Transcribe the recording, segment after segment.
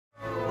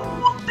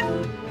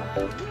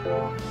What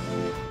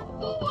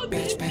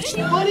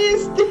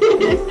is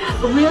this?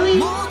 Really?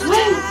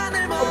 Wait!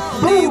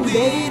 Boom,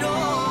 baby!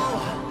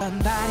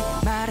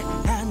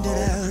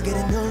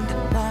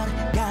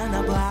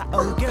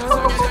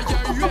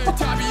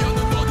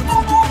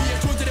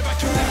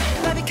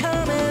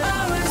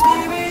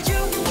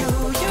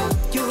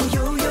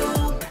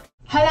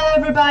 Hello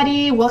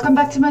everybody, welcome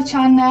back to my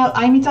channel.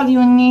 I'm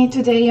Italiani.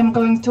 Today I'm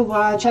going to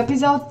watch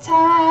episode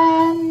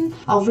 10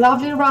 of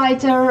Lovely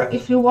Writer.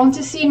 If you want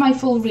to see my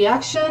full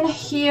reaction,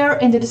 here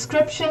in the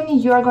description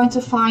you are going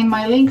to find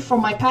my link for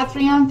my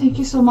Patreon. Thank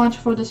you so much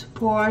for the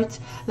support.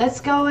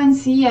 Let's go and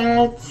see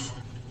it.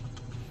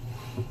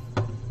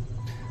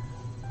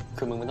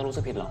 คือมึงไม่ต้องรู้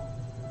สึกผิดหรอก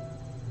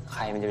ใค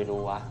รมันจะไปรู้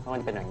วะว่ามั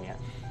นเป็นอย่างเงี้ย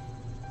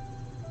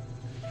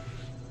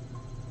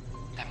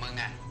แต่มึง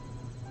อะ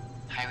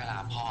ให้เวลา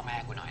พ่อแม่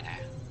กูหน่อยนะ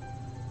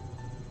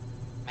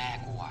แม่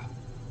กูอะ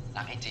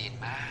รักไอ้จีน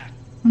มาก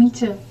Me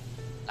too.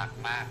 รัก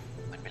มาก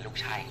เหมือนเป็นลูก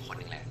ชายอีกคน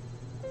หนึ่งเลย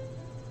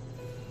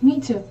Me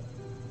too.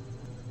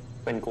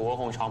 เป็นกูก็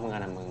คงช็อกเหมือนกั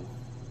นนะมึง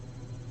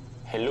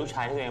เห็นลูกช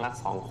ายที่ตัวเองรัก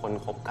สองคน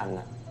คบกัน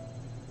นะ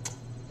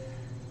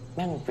แ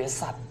ม่งเปีย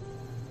สัตว์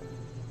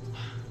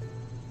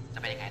จะ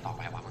เป็นยังไงต่อไ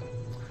ปวะมึง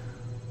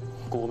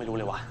กูไม่รู้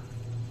เลยวะ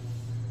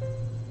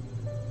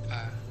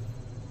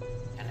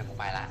งั้นเดี๋ยวกู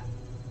ไปละ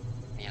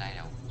มีอะไรเ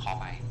ดี๋ยวขอ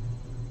ไป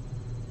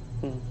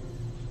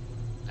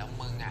แล้ว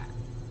มึงอ่ะ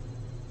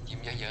ยิ้ม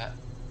เยอะ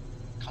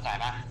ๆเข้าใจ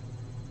ปะ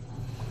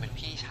มึงเป็น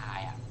พี่ชาย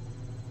อ่ะ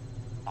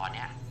ตอนเ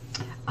นี้ย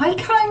มั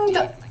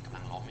นกำ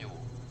ลังล้มอยู่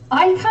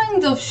I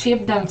kind of ship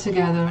them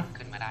together.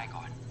 ขึ้นมาได้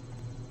ก่อน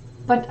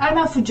But I'm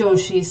a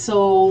Fujoshi, so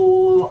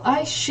I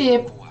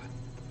ship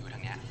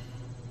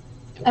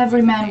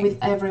every man with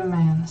every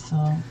man, so...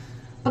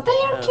 But they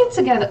are cute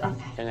together.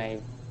 Okay. ยังไง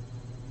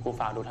กู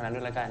ฝากดูเท่านั้นด้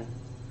วยแล้วกัน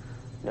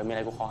เดี๋ยวมีอะไ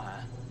รกูขอหา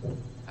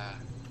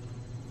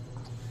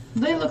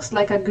They looks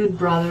like a good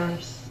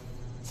brothers.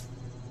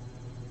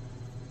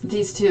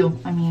 These two,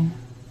 I mean.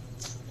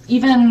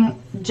 Even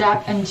Jack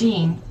and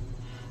Jean.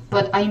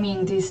 But I mean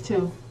these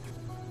two.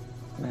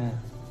 แม่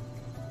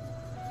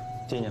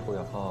จีนอยากคุย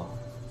กับพ่อ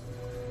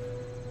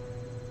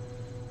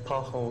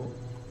เขา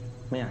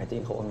ไม่อยากให้จี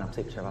นเขาอมนับ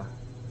10ใช่ปะ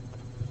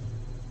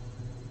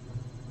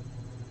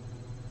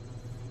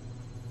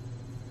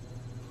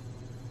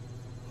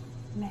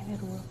แม่ไม่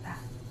รู้หรอกจ้ะ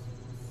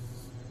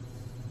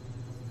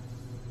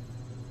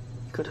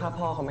คือถ้า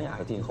พ่อเขาไม่อยากใ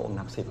ห้จีนเขาอม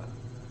นับ10อะ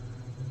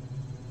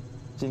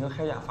จีนก็แ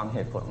ค่อยากฟังเห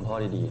ตุผลของพ่อ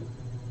ดี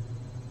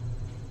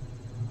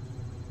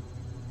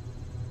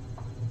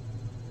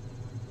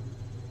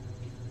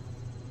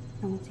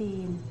น้องจี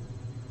น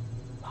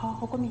พ่อเข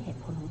าก็มีเหตุ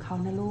ผลของเขา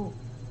นะลูก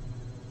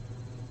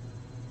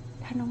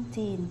ถ้าน้อง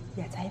จีนอ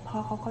ยากจะให้พ่อ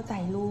เขาเข้าใจ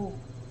ลูก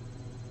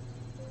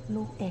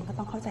เองก็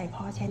ต้องเข้าใจ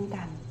พ่อเช่น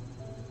กัน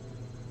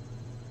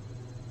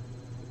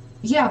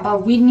Yeah, but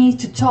we need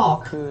to talk.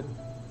 คือ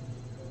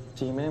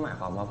จีนไม่ได้หมาย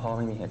ความว่าพ่อไ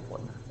ม่มีเหตุผล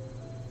นะ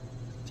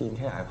จีนแ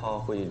ค่อยากให้พ่อ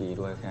คุยดีๆ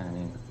ด้วยแค่นั้นเ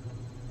อง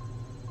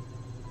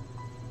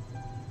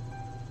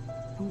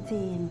น้อง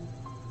จีน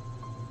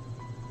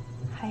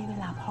ให้เว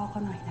ลาพ่อเข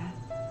าหน่อยนะ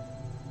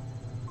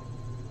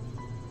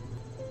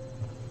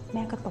แ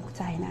ม่ก็ตกใ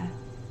จนะ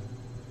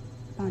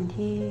ตอน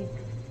ที่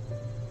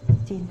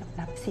จีนกับ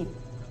นับ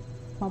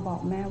10มาบอก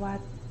แม่ว่า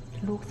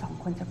ลูก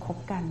2คนจะคบ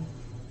กัน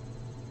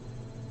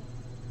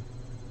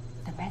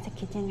แต่แม่จะ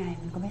คิดยังไง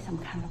มันก็ไม่ส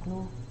ำคัญหรอก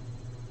ลูก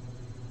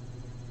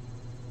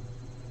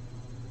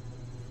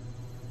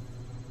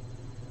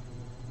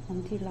น้อง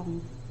จีนลอง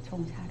ช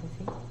งชาดู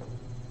สิ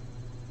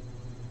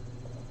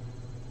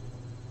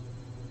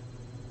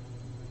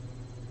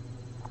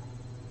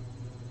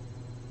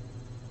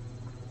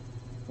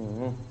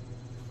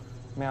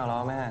ไม่เอาแล้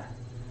วแม่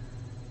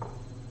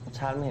รส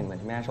ชาติไม่เห็นเหมือน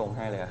ที่แม่ชงใ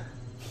ห้เลยอะ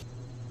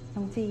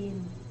น้องจีน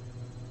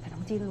แต่น้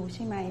องจีนรู้ใ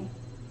ช่ไหม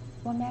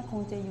ว่าแม่ค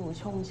งจะอยู่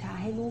ชงชา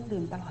ให้ลูก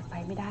ดื่มตลอดไป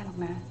ไม่ได้หรอก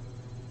นะ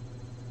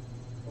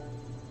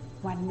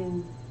วันหนึ่ง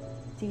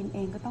จีนเอ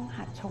งก็ต้อง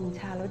หัดชงช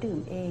าแล้วดื่ม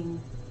เอง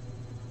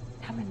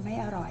ถ้ามันไม่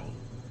อร่อย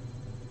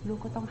ลูก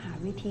ก็ต้องหา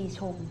วิธีช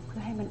งเพื่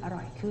อให้มันอ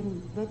ร่อยขึ้น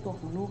ด้วยตัว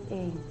ของลูกเอ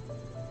ง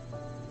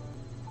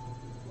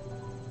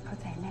เข้า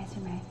ใจแม่ใ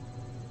ช่ไหม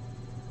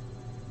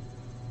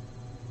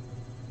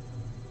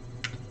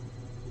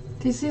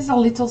This is a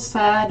little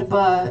sad,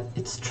 but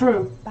it's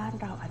true. บ้าน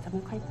เราอาจจะไ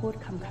ม่ค่อยพูด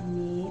คำ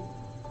นี้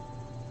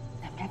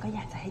แต่แม่ก็อย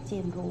ากจะให้จี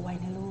นรู้ไว้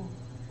นะลูก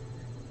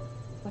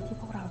ว่าที่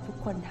พวกเราทุก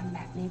คนทำแบ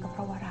บนี้ก็เพ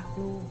ราะว่ารัก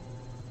ลูก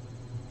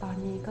ตอน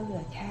นี้ก็เหลื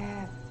อแค่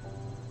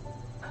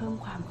เพิ่ม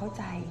ความเข้าใ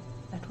จ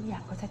และทุกอย่า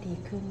งก็จะดี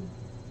ขึ้น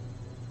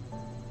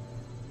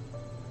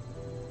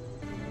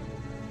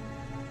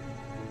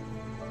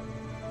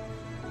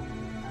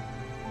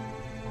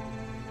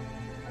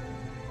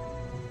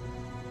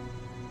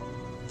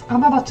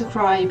I'm about to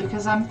cry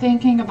because I'm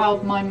thinking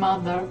about my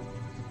mother.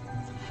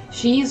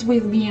 She is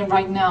with me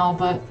right now,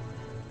 but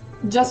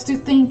just to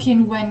thinking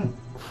when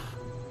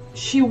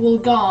she will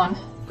gone.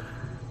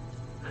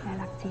 แม่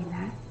รักจีนน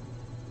ะ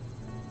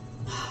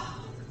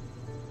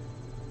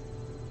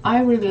I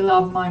really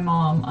love my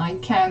mom. I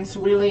can't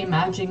really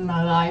imagine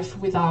my life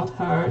without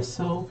her,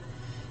 so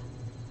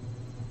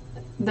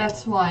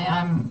That's why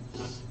I'm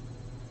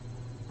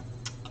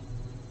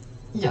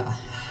yeah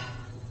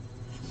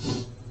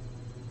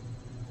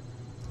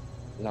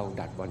เรา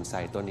ดัดบอนไซ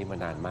ต้นนี้มา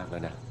นานมากแล้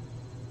วนะ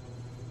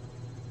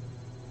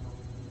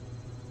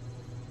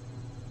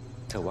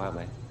เธอว่าไห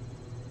ม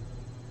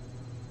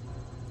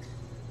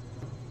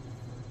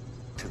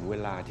ถึงเว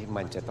ลาที่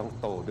มันจะต้อง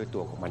โตด้วยตั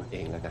วของมันเอ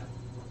งแล้วนะ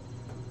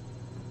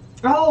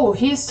Oh,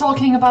 he's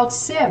talking about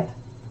Sib,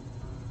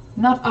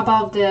 not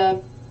about the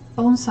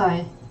bonsai.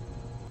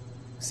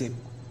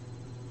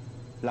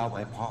 10เราใ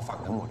ห้พ่อฟัง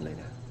ทั้งหมดเลย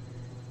นะ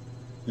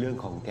เรื่อง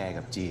ของแก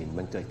กับจีน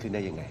มันเกิดขึ้นไ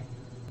ด้ยังไง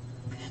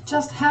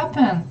Just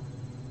happen.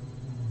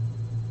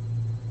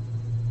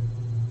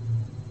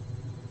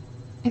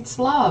 It's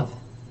love.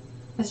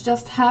 It's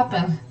just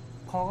happen.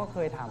 พ่อก็เค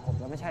ยถามผม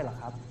แล้วไม่ใช่เหรอ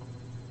ครับ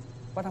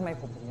ว่าทำไม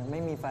ผมถึงยังไ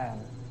ม่มีแฟน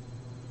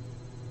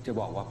จะ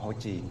บอกว่าเพราะ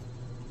จีน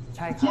ใ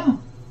ช่ครับ Yeah.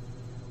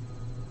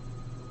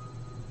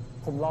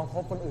 ผมลองค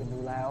บคนอื่นดู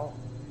แล้ว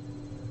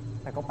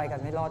แต่ก็ไปกัน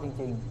ไม่รอดจ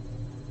ริง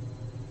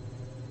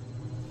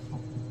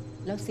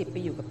แล้วสิบไป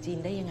อยู่กับจีน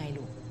ได้ยังไง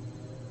ลูก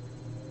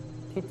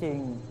ๆที่จริง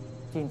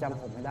จีนจ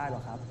ำผมไม่ได้หร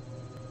อกครับ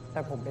แต่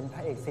ผมเป็นพร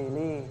ะเอกซี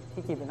รีส์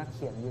ที่จีนเป็นนักเ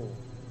ขียนอยู่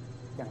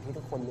อย่างที่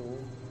ทุกคนรู้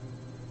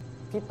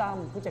พี่ตั้ม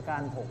ผู้จัดกา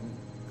รผม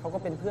เขาก็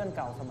เป็นเพื่อนเ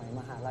ก่าสมัยม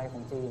หาลัยขอ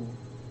งจีน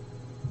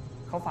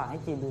เขาฝากให้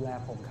จีนดูแล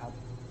ผมครับ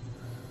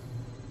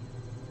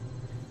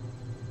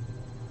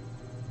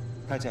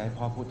ถ้าจะให้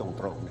พ่อพูดตร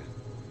งๆนะ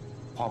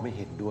พ่อไม่เ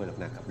ห็นด้วยหรอก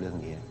นะกับเรื่อง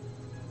นี้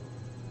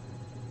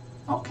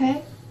Okay.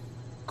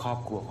 ครอบ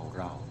ครัวของ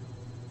เรา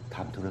ท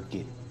ำธุร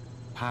กิจ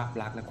ภาพ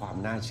ลักษณ์และความ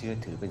น่าเชื่อ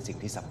ถือเป็นสิ่ง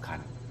ที่สำคัญ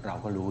เรา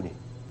ก็รู้นี่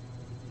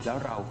แล้ว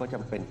เราก็จ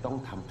ำเป็นต้อง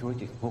ทำธุร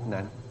กิจพวก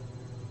นั้น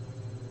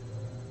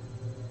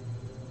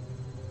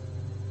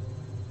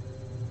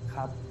ค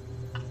รับ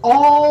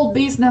All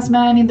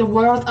businessmen in the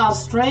world are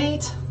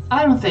straight? I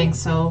don't think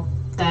so,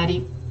 Daddy.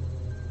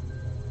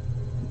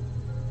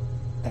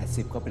 แต่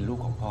10ก็เป็นลูก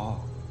ของพ่อ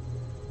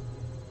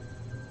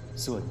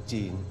ส่วน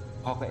จีน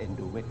พ่อก็เอ็น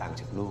ดูไม่ต่าง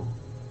จากลูก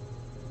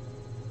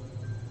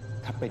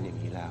ถ้าเป็นอย่าง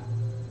นี้แล้ว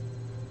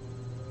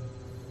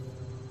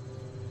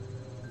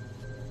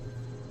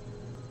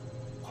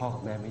พ่อกั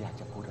บแม่ไม่อยาก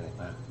จะพูดอะไร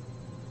มาก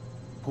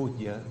พูด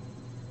เยอะ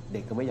เด็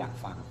กก็ไม่อยาก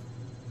ฟัง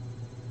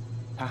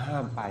ถ้าห้า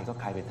มไปก็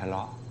กลายเป็นทะเล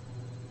าะ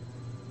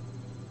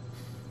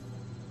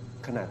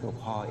ขนาดตัว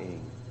พ่อเอง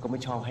ก็ไม่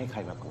ชอบให้ใคร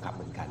มาบังคับเ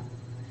หมือนกัน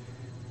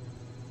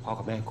พ่อ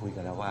กับแม่คุยกั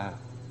นแล้วว่า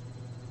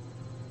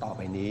ต่อไ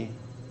ปนี้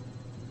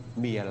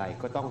มีอะไร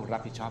ก็ต้องรั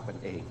บผิดชอบกัน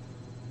เอง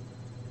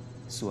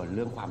ส่วนเ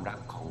รื่องความรัก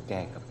ของแก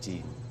กับจี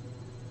น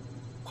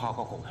พ่อ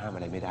ก็คงห้ามอ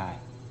ะไรไม่ได้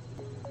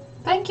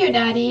Thank you,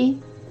 Daddy.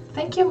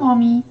 Thank you,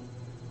 Mommy.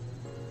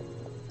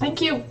 Thank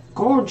you,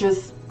 gorgeous,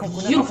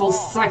 beautiful,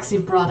 sexy ข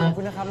อบ brother.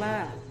 คุณนะครับแม่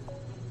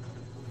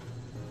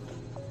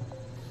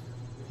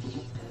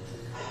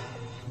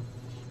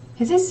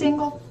Is he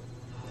single?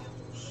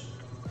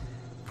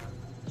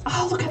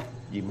 Oh, look at.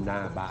 ยิ้มหน้า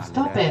บานเลย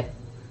Stop นะ it.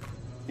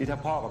 นี่ถ้า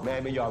พ่อกับแม่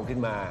ไม่ยอมขึ้น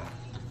มา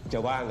จะ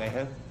ว่าไงฮ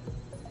ะ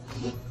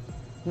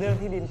เรื่อง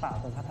ที่ดินเปล่า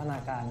เป็นพัฒนา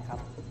การครับ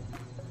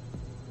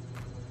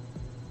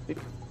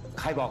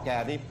ใครบอกแก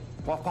นี่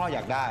พ่ออย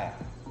ากได้อะ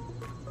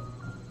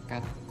ก็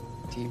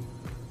ที่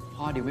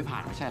พ่อดิวไม่ผ่า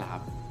นไม่ใช่เหรอครั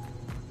บ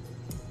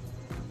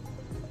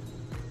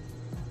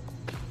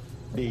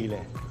ดีเล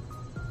ย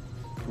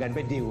งั้นไป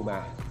ดิวมา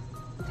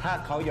ถ้า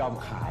เขายอม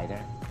ขายน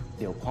ะ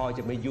เดี๋ยวพ่อจ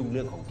ะไม่ยุ่งเ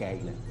รื่องของแก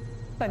อีกเลย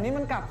แต่นี่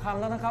มันกลับคำ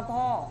แล้วนะครับ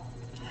พ่อ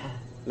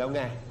แล้วไ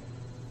ง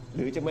ห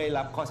รือจะไม่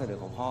รับข้อเสนอ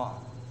ของพ่อ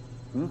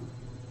หืม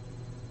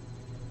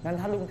งั้น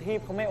ถ้าลุงทีพ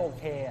เขาไม่โอ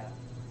เคอ่ะ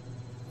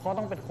พ่อ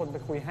ต้องเป็นคนไป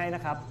คุยให้น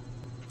ะครับ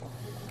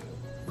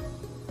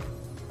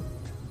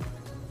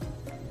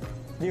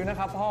ดิวนะ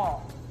ครับพ่อ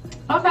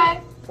Okay.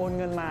 โอน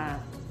เงินมา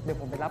เดี๋ยว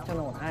ผมไปรับโฉ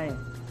นดให้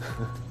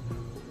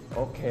โ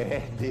อเค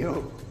ดิว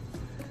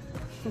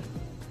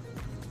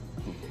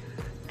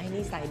ไอ้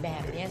นี่สายแบ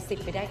บเนี้ยสิบ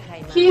ไปได้ใคร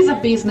มา He's a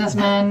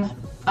businessman,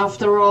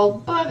 after all,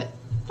 but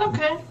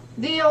okay.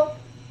 Deal.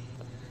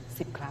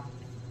 สิบครับ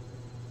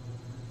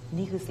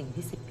นี่คือสิ่ง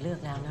ที่สิบเลือก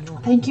แล้วนะลูก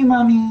Thank you,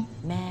 Mommy.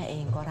 แม่เอ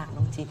งก็รัก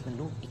น้องจีนเหมือน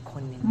ลูกอีกค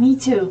นหนึ่ง Me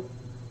too.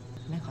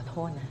 แม่ขอโท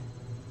ษนะ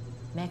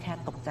แม่แค่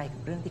ตกใจกั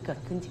บเรื่องที่เกิด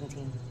ขึ้นจ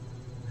ริง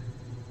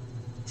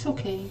It's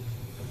okay.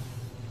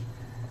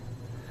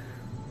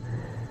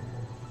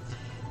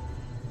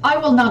 I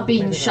will not be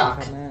ไม่ in เป็นไร shock.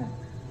 ครับแม่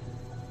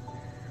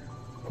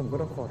ผมก็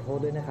ต้องขอโทษ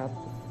ด้วยนะครับ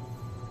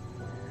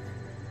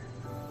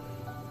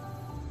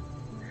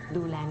ๆ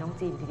ดูแลน้อง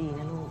จีนดีๆ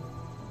นะลูก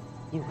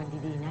อยู่กัน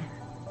ดีๆนะ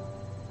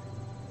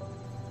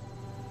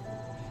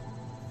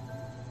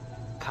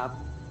ครับ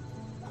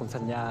ผม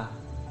สัญญา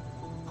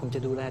ผมจะ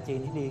ดูแลจีน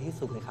ให้ดีที่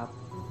สุดเลยครับ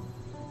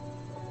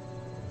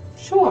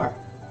Sure.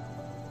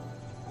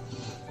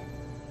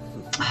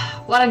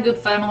 What a good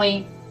family.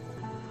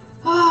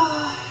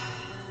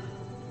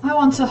 I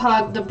want to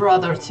hug the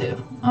brother too.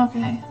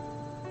 Okay.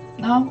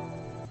 No?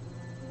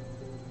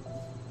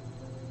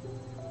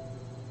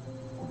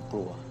 ผมก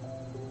ลัว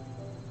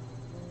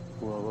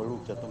ว่าลู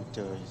กจะต้องเจ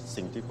อ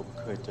สิ่งที่ผม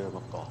เคยเจอม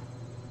าก่อน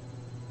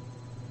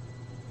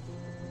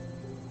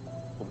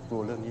ผมกลั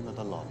วเรื่องนี้มา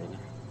ตลอดเลยน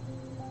ะ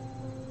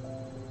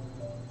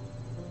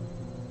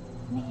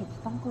ไม่เห็นจะ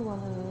ต้องกลัว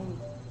เลย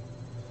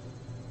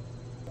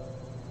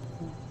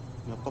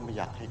แล้วก็ไม่อ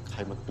ยากให้ใคร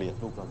มาเกลียด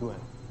ลูกเราด้วย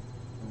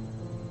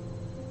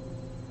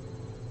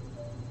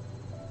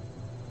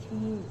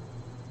ที่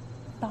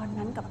ตอน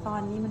นั้นกับตอ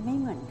นนี้มันไม่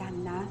เหมือนกัน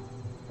นะ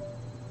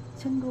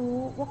ฉันรู้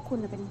ว่าคุณ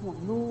เป็นห่วง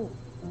ลูก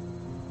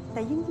แ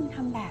ต่ยิ่งคุณท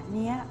ำแบบ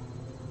นี้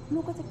ลู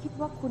กก็จะคิด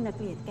ว่าคุณเ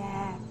กลียดแก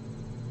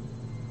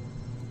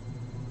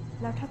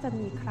แล้วถ้าจะ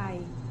มีใคร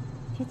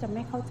ที่จะไ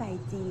ม่เข้าใจ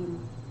จีน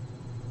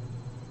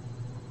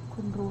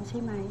คุณรู้ใช่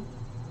ไหม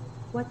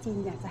ว่าจีน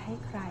อยากจะให้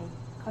ใคร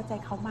เข้าใจ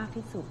เขามาก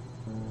ที่สุด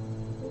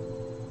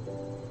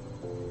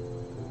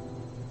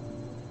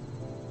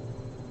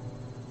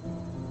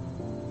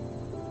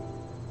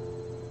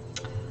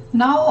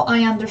Now I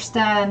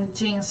understand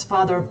Jean's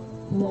father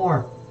more.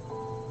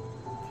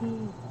 ที่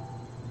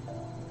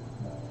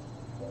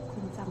คุ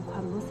ณจำควา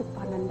มรู้สึกต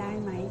อนนั้นได้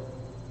ไหม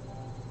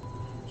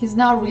He's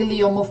not really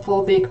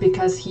homophobic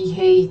because he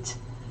hates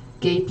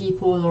gay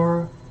people or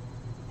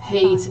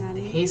hates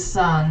his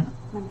son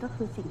มันก็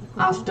คือสิ่งที่คุณ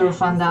after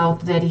found out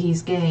that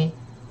he's gay.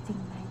 จริง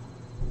ไหม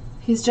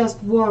He's just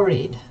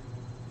worried.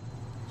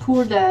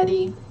 Poor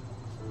daddy.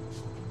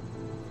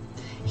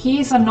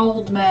 He's an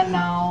old man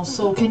now,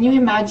 so can you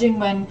imagine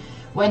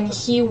when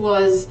he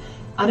was,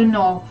 I don't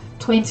know,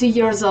 20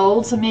 years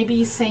old, so maybe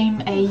same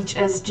age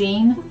as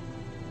Jean?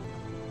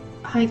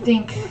 I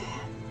think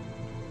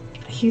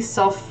he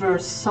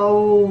suffered so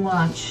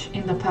much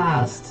in the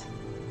past.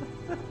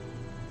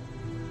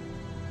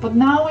 But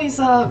now he's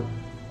a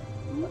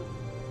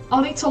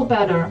little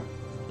better.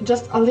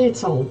 Just a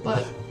little,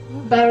 but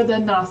better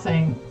than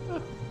nothing.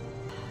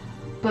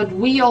 But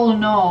we all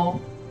know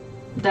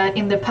that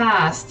in the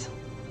past,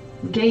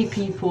 gay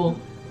people,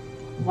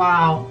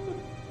 wow.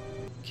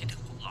 คิดถึ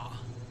งผมเหรอ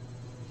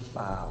เป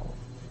ล่า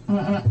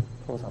Mm-mm.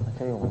 โทรศัพท์มันแ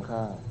ค่อยู่ข้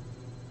าง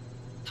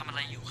ทำอะไร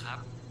อยู่ครับ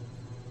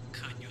เ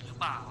ขินอยู่หรือ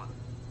เปล่าอ่ะ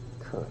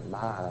ๆเขิน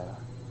บ้าอะไรล่ะ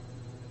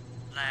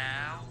แล้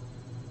ว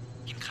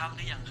กินข้าวห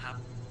รือยังครับ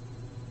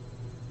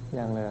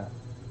ยังเลยอะ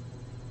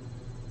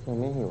ยัง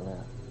ไม่หิวเลย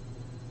อะ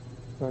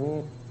แล้วนี่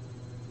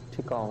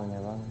ที่กองเป็นไง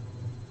บ้าง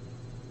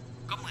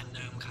ก็เหมือนเ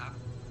ดิมครับ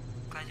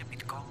ใกล้จะปิ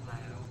ดกล้องแ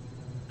ล้ว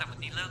แต่วัน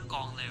นี้เลิกก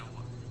องเร็วอ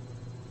ะ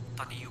ต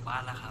อนนี้อยู่บ้า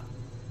นแล้วครับ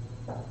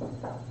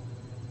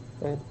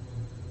เอ๊ะ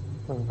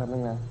มึงแป๊บนึ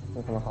งนะมี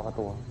คนมาเคาะประ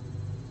ตู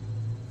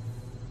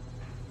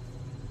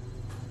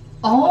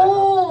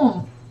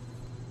Oh,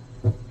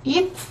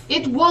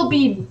 it will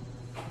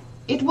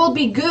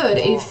be good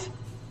if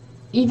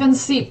even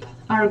Sip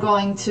are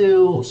going to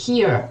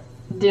hear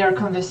their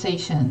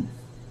conversation.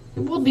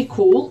 It would be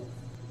cool.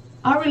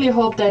 I really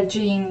hope that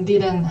Jean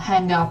didn't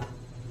hang up.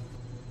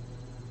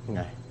 ไ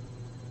ง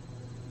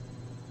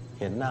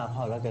เห็นหน้าพ่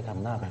อแล้วแกท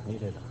ำหน้าแบบนี้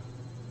เลยเหรอ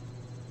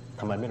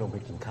ทำไมไม่ลงไป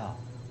กินข้าว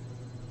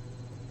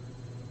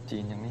จี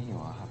นยังไม่หิว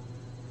อะครับ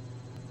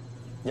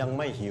ยังไ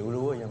ม่หิวหรื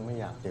อว่ายังไม่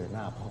อยากเจอห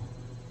น้าพ่อ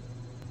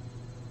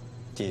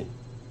จีน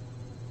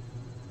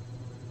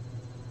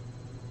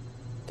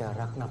แก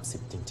รักนับสิ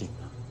บจริงๆเ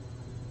หรอ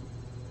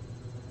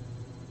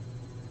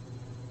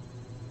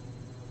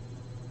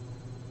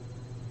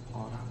พ่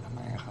อถามทำไม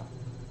อะครับ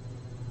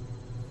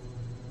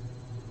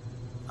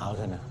เอาเ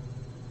ถอะนะ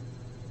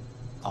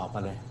ตอบม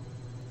าเลย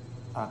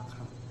ครับ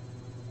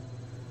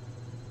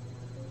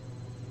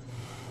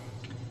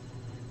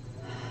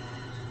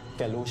แ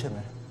กรู้ใช่ไหม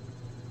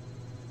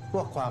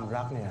ว่าความ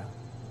รักเนี่ย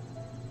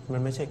มั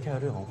นไม่ใช่แค่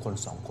เรื่องของคน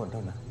สองคนเท่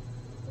านั้น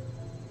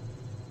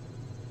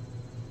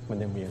มัน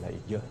ยังมีอะไร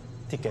อีกเยอะ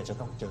ที่แกจะ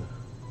ต้องเจอ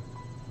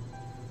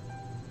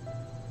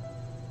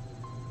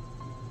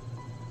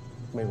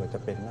ไม่ว่าจะ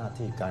เป็นหน้า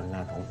ที่การง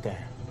านของแก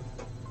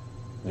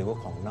หรือว่า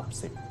ของนับ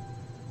สิบ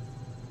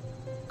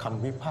ค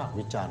ำวิพากษ์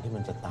วิจารณ์ที่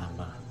มันจะตาม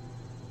มา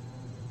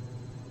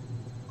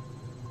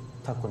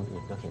ถ้าคน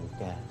อื่นก็เห็น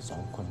แกสอ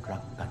งคนรั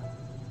กกัน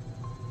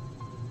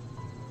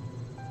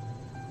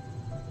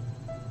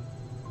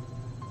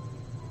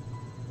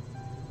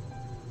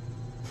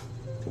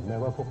ถึงแม้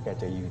ว่าพวกแก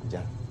จะยืน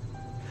ยัน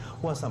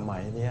ว่าสมั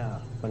ยเนี้ย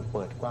มันเ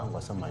ปิดกว้างกว่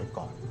าสมัย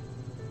ก่อน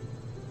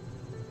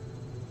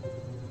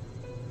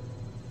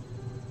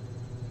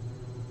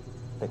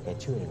แต่แก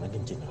เชื่ออย่างนั้นจ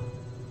ริงๆเหรอ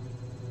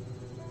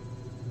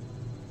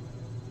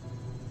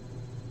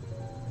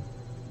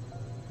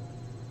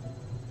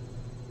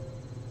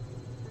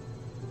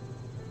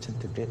ฉัน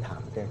ถึงได้ถา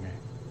มแกไง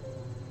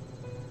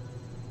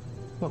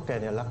ว่าแก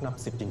เนี่ยรักนับ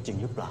สิบจริง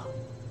ๆหรือเปล่า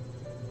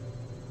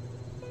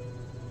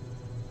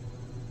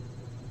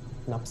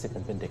นับสิบ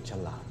มันเป็นเด็กฉ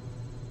ลาด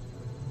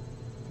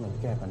มัน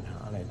แก้ปัญหา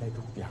อะไรได้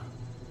ทุกอย่าง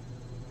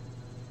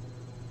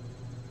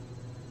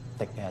แ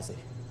ต่แกสิ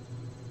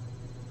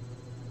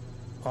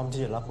พร้อม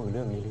ที่จะรับมือเ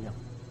รื่องนี้หรือยัง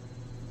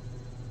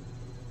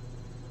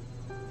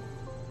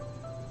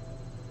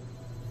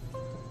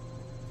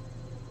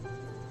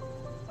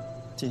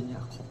จีนอย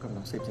ากคบกับ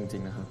น้องสิบจริ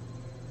งๆนะครับ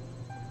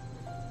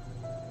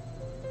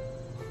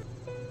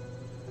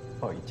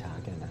พ่ออิจฉา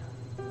แกนะ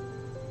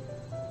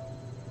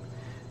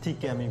ที่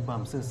แกมีควา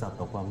มซื่อสัตย์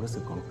ต่อความรู้สึ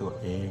กของตัว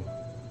เอง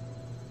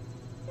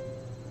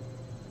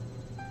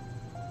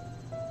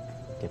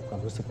เก็บควา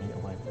มรู้สึกนี้เอ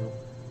าไว้ลูก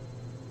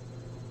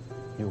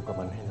อยู่กับ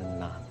มันให้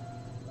นาน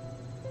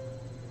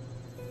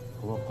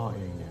ราะว่าพ่อเ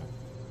องเนี่ย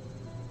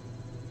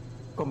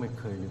ก็ไม่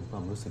เคยลืมควา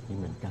มรู้สึกนี้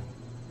เหมือนกัน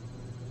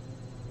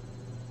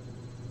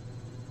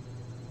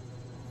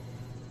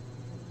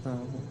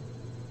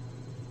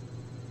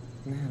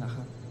แม่ล่ะค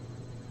รับ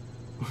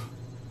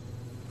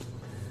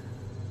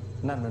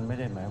นั่นมันไม่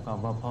ได้หมายความ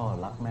ว่าพ่อ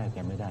รักแม่แก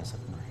ไม่ได้สั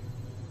กหน่อย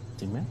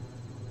จริงไหม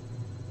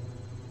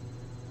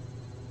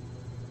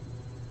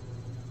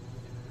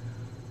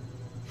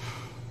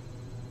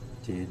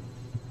จีน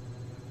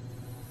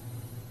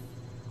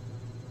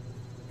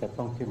แก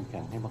ต้องเข้มแข็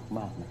งให้ม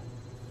ากๆนะ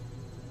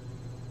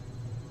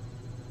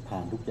ผ่า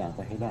นทุกอย่างไป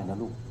ให้ได้นะ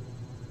ลูก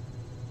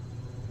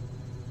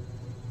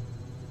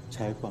ใ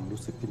ช้ความ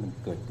รู้สึกที่มัน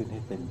เกิดขึ้นให้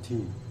เต็ม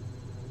ที่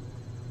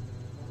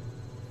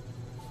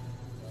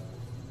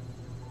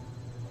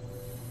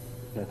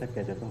แล้วถ้าแก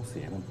จะต้องเ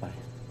สียมันไป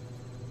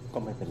ก็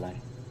ไม่เป็นไร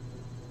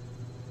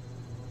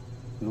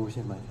รู้ใ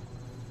ช่ไหม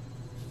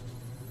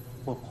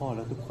ว่าพ่อแล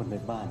ะทุกคนใน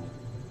บ้าน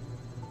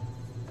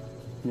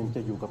ยังจ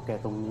ะอยู่กับแก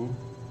ตรงนี้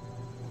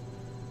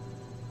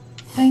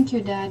Thank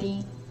you, Daddy.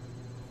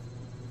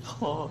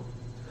 พ่อ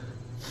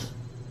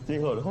จริง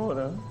ขอโทษ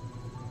นะ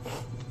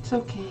It's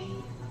okay.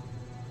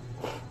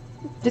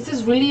 This is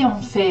really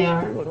unfair.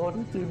 ขอโทษ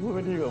ที่จริงพูดไ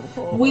ม่ดีกับ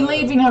พ่อ We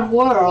live in a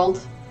world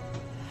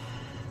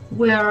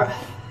where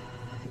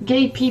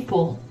gay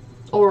people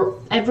or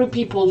every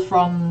people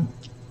from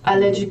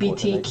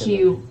LGBTQ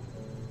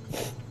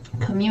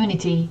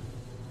community,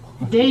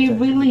 they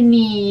really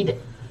need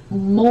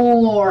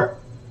more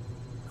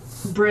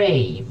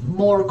brave,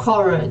 more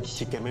courage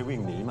ที่แกไม่วิ่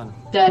งหนีมัน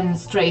than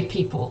straight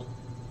people.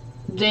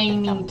 They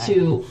need to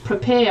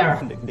prepare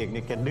เด็กๆ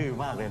นี่แกดื้อ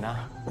มากเลยนะ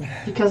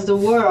because the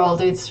world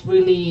is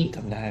really จ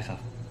ำได้ครับ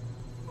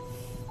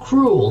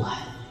cruel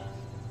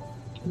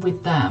with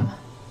them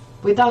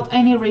without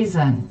any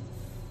reason.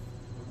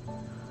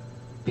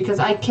 Because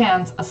I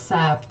can't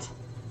accept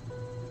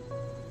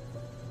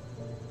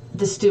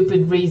the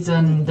stupid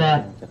reason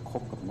that จะค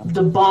บกับน้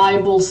the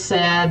Bible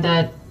said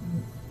that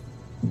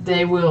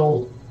they will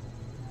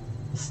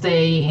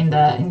stay in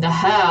the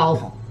hell.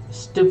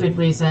 Stupid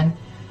reason.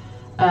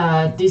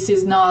 This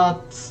is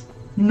not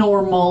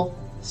normal.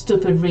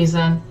 Stupid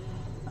reason.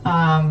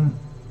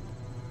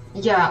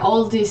 Yeah,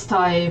 all these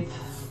type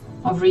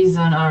of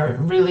reason are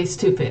really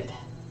stupid.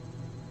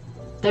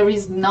 There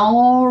is no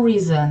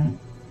reason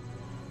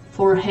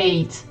for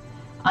hate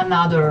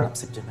another ำ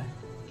10ใช่ไหม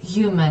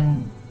human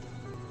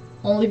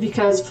only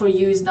because for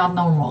you is not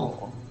normal.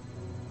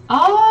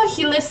 Oh,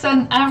 he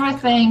listened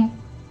everything.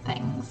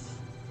 Thanks.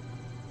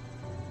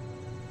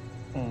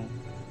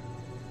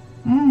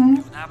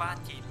 หน้าบ้าน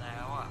จีนแล้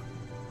วอ่ะ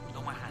ล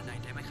งมาหาหน่อย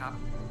ได้ไหมครับ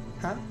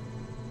ฮะ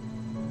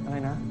อะไร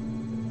นะ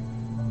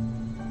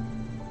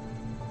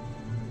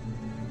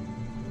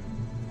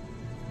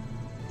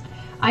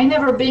I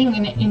never been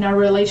in a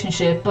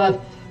relationship, but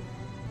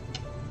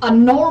a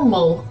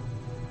normal,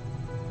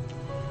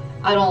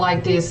 I don't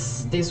like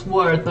this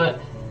word, but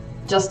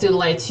just to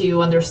let you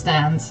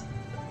understand,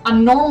 a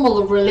normal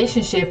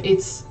relationship,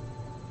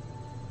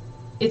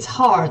 it's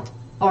hard สวั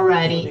ส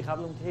already ดีครับ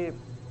ลุงทิพย์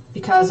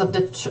because of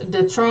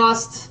the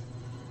trust,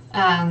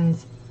 and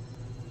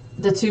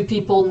the two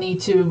people need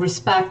to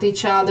respect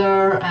each other,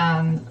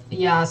 and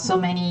yeah, so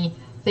many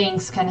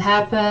things can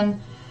happen.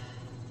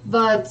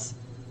 But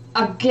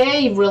a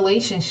gay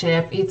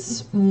relationship, it's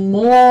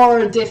more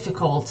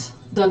difficult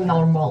than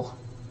normal.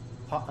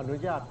 พออนุ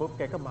ญาตปุ๊บแ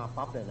กก็มา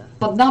ปั๊บเลยนะ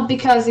But not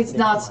because it's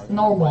not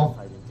normal,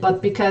 but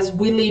because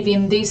we live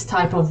in this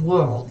type of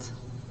world.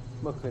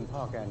 เมื่อคืนพ่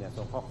อแกเนี่ย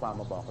ส่งข้อความ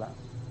มาบอกแล้ว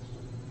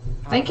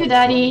Thank you,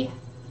 Daddy.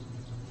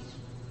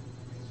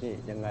 นี่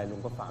ยังไงลุง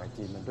ก็ฝากไอ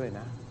จีนมันด้วยน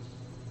ะ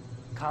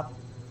ครับ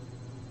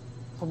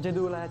ผมจะ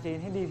ดูแลจีน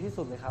ให้ดีที่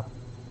สุดเลยครับ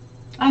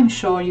I'm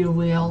sure you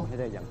will. ให้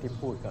ได้อย่างที่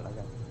พูดกันแล้ว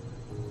กัน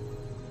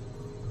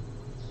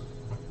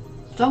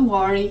Don't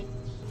worry.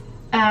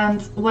 And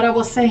what I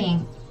was saying,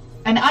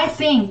 and I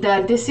think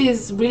that this is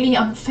really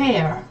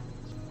unfair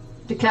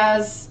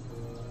because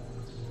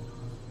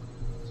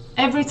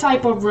every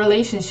type of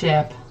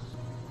relationship,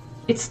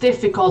 it's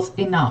difficult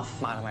enough.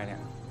 มาทำไมเนี่ย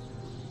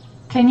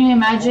Can you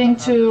imagine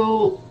to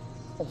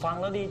ผมฟัง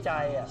แล้วดีใจ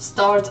อ่ะ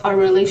start a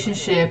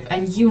relationship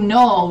and you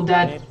know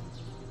that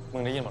มึ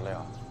งได้ยินหมดเลยเห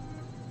รอ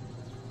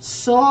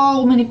so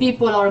many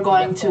people are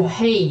going to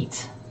hate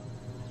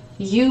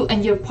you and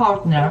your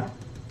partner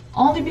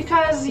only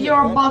because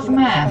you're both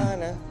men?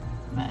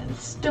 Man,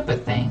 stupid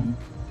thing.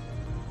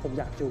 ผม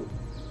อยากจูบ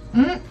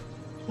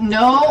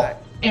No,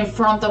 in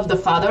front of the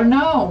father,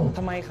 no. ท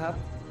ำไมครับ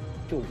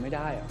จูบไม่ไ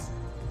ด้อ่ะ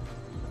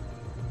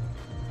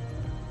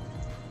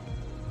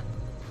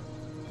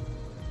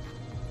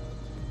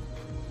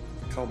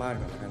เข้าบ้าน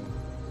ก่อนแล้วกัน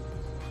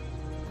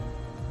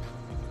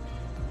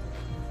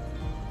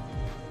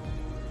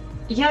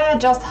Yeah,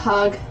 just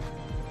hug.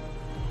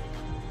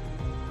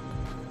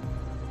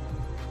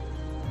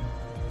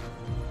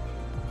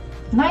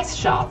 Nice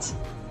shot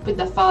with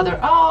the father.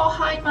 Oh,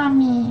 hi,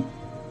 mommy.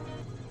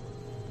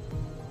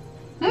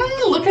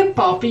 Look at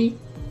Poppy.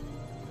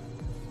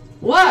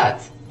 What?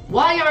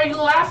 Why are you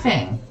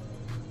laughing?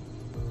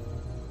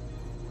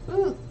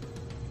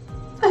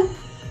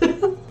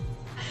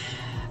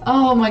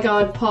 Oh my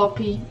god,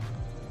 Poppy.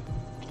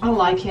 I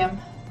like him.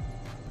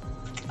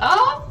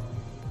 Oh!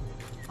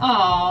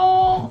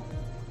 Oh.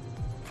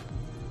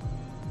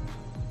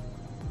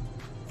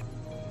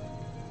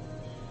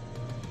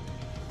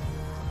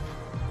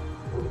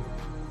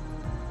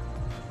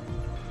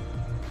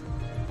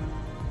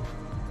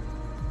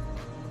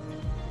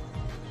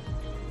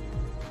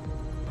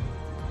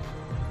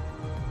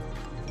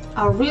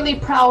 A really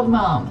proud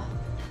mom.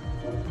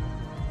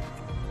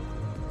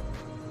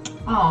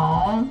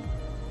 Aww.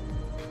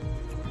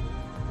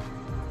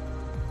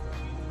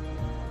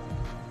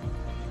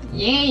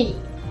 Yay!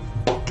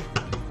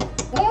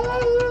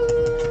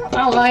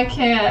 I like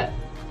it.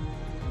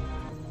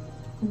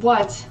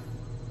 What?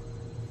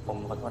 ผม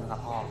ขอโทษนะครับ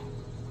พ่อ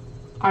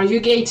Are you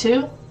gay too?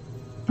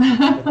 ไม่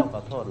ต้องข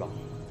อโทษหรอก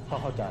พ่อ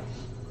เข้าใจ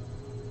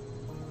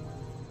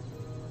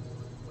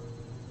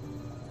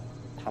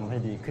ทำให้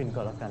ดีขึ้น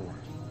ก็แล้วกันนะ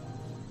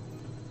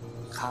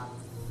ครับ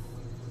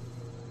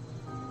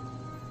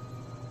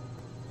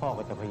พ่อ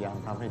ก็จะพยายาม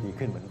ทำให้ดี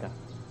ขึ้นเหมือนกัน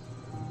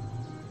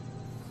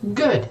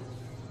Good.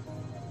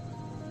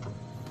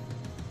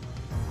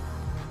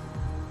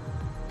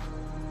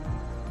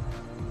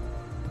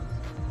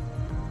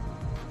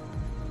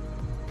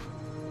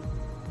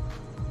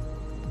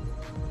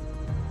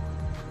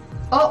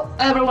 Oh,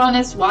 everyone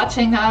is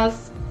watching us.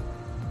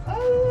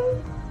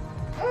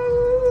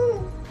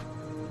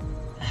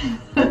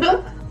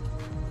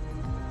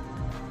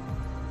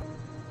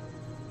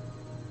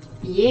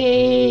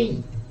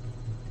 Yay!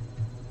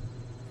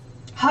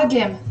 Hug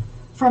him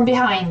from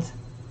behind.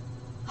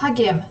 Hug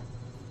him.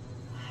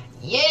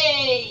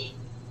 Yay!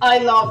 I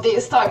love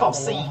this type of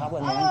scene.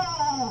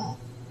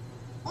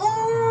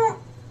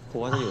 กู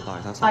ว่าจะอยู่ต่อ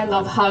อีกสัก I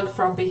love hug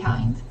from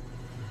behind.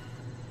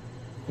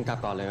 มึงกลับ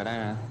ก่อนเลยก็ได้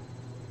นะ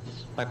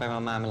ไปม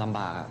ามันลำ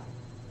บากอ่ะ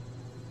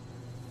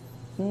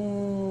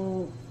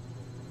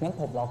งั้น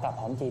ผมรอกลับ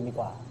พร้อมจีนดี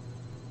กว่า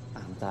ต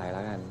ามใจแ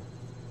ล้วกัน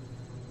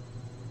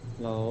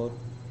แล้ว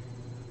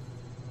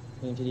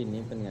เรื่องที่ดิน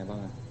นี้เป็นไงบ้าง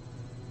อะ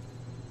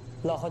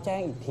รอเขาแจ้ง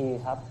อีกที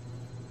ครับ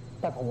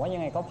แต่ผมว่ายั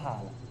งไงก็ผ่า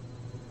น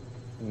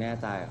มึงแน่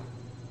ใจเหรอ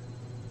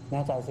แ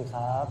น่ใจสิค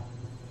รับ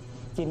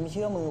จินไม่เ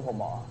ชื่อมือผม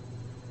หรอ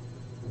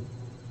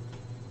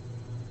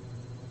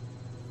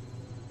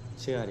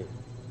เชื่อดิ 10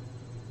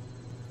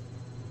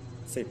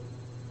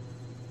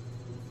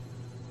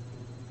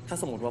 ถ้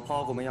าสมมติว่าพ่อ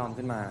กูไม่ยอม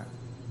ขึ้นมา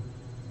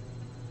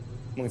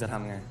มึงจะท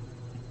ำไง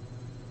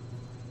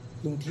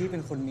ลุงที่เป็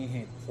นคนมีเห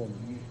ตุผล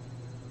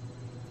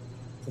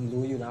ผม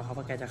รู้อยู่แล้วครับ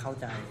ว่าแกจะเข้า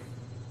ใจ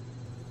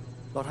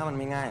แล้วถ้ามัน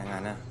ไม่ง่ายอย่าง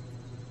นั้นนะ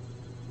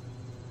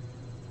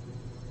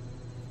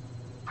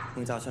มึ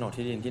งจะเอาโฉนด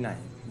ที่ดินที่ไหน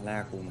มาแล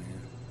กกูไหม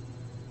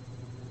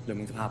หรือ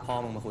มึงจะพาพ่อ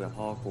มึงมาคุยกับ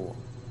พ่อกู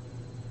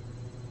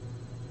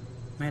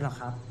ไม่หรอก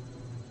ครับ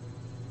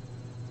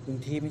ลุง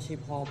ที่ไม่ใช่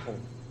พ่อผม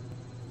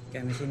แก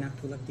ไม่ใช่นัก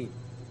ธุรกิจ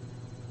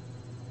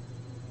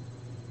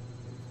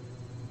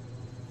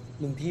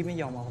ลุงที่ไม่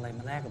ยอมเอาอะไรม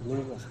าแลกกับลู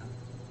กหรอกครับ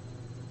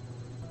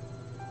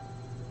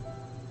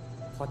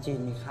เพราะจีน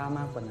มีค่าม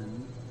ากกว่านั้น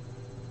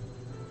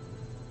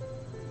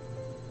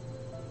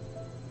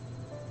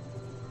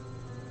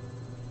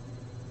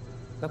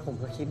แล้วผม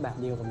ก็คิดแบบ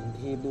เดียวกับลุง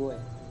ทีพด้วย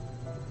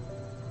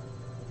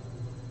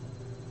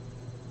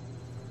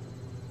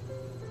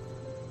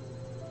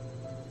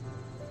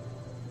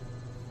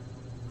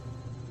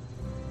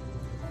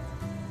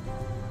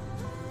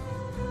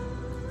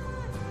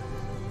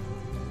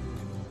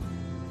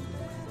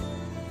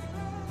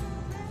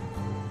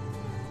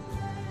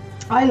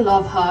I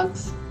love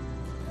hugs.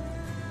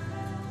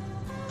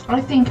 I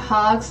think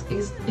hugs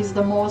is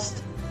the most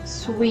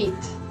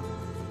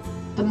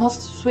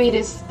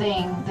sweetest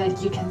thing that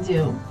you can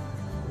do.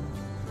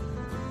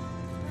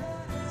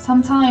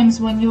 Sometimes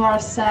when you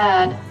are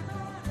sad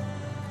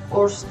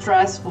or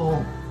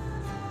stressful,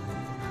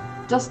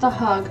 just a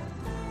hug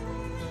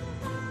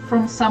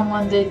from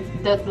someone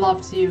that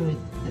loves you,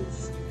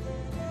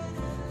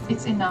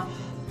 it's enough.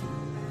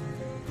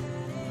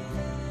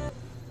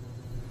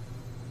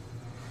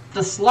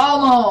 The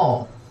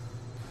slow-mo!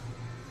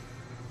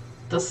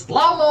 The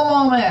slow-mo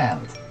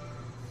moment!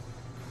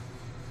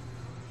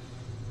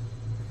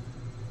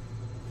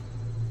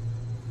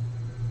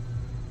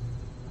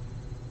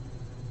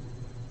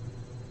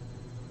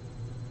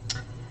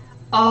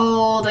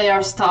 Oh, they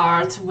are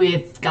start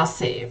with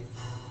gossip.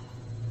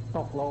 ต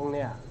กลงเ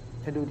นี่ย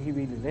จะดูที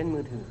วีหรือเล่นมื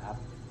อถือครับ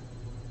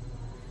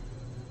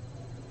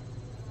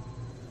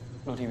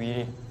ดูทีวี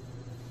ดิ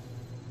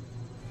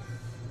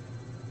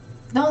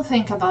Don't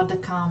think about the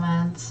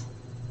comments.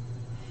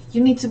 You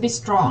need to be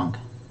strong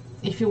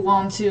if you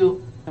want to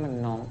ถ้ามัน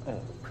น้อง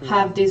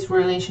have this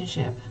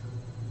relationship.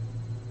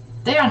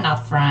 They are not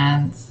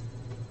friends.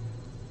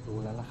 รู้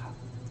แล้วล่ะครับ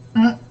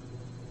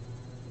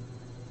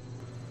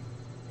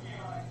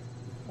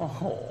โอ้โ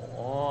ห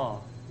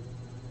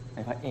ไอ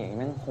พระเอกแ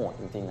ม่งโหด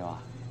จริงๆเลยว่ะ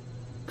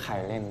ใคร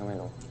เล่นก็ไม่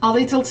รู้ A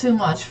little too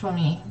much for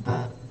me,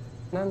 but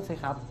นั่นสิ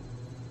ครับ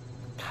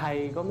ใคร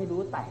ก็ไม่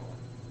รู้แต่ง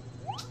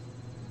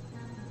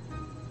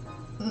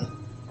I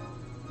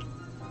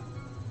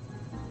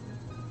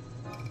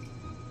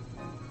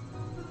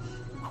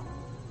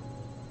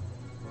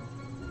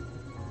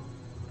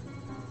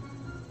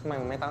ทำไม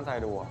มึงไม่ตั้งใจ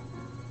ดูอ่ะ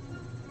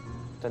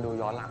จะดู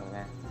ย้อนหลังไ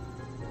ง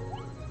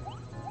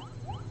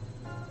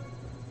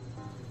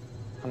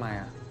ทำไม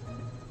อ่ะ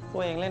ตั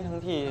วเองเล่นทั้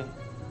งที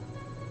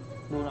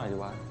ดูหน่อยดี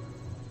วะ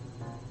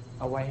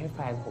เอาไว้ให้แฟ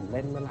นผมเ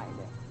ล่นเมื่อไหร่เ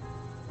นี่ย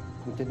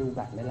ผมจะดูแ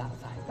บบไม่ละ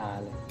สายตา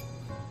เลย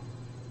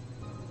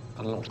ต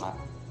ลกละ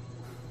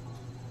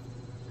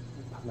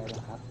ทำไม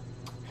ล่ะครับ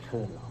เ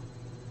ขินเหรอ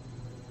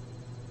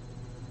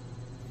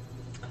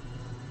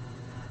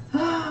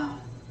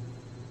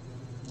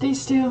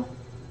These two.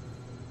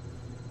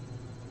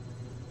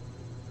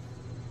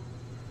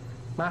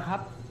 มาครั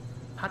บ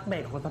พักเบร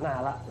กโฆษณา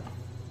ละ 1 2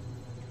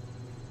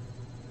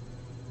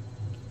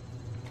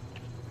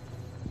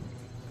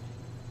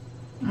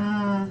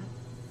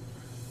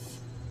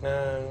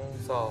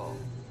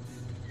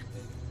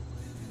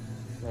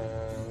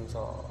 1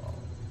 2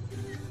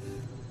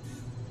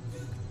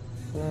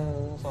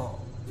 1 2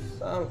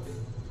 3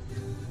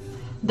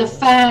 The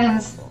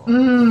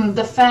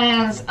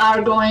fans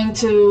are going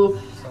to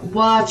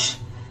watch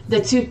the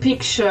two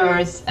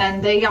pictures and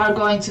they are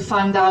going to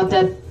find out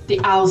that the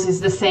house is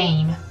the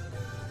same.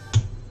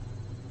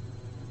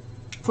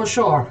 For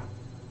sure.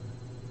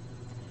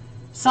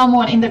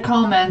 Someone in the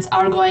comments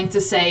are going to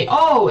say,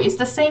 oh, it's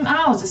the same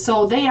house, so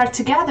they are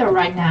together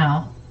right now.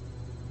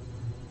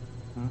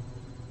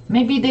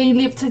 Maybe they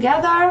live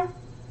together?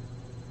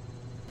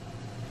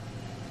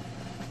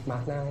 มา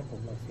ร์กหน้าให้ผม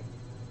หน่อยสิ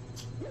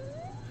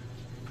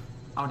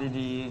เอา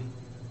ดี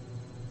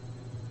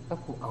ก็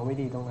ผมเอาไม่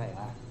ดีตรงไหน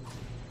ล่ะ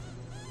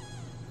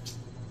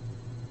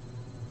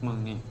ๆมึง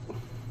นี่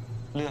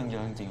เรื่องเยอ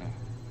ะจริงๆเลย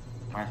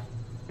ไป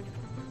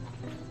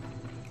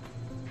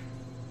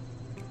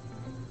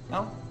เอ้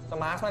าจะ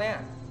มาร์คมาเนี่ย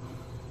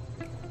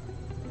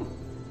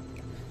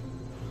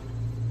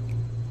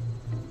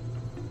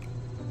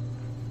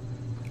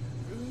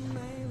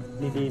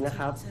ดีๆนะค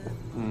รับ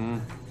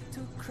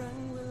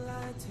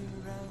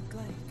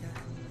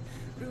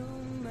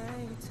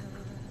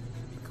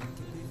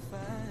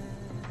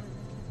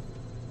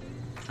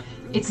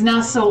It's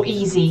not so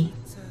easy.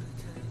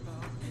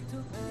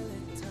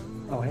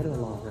 เอาให้เรา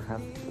ลองนะครับ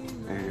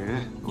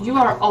You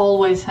are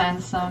always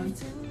handsome.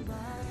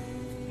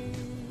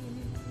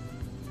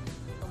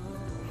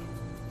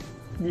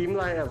 ยิ้มอะ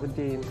ไรอ่ะคุณ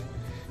จีน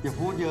อย่า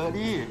พูดเยอะ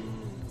ดิ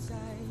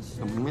เ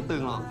ดี๋ยวมันไม่ตึ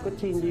งหรอก ก็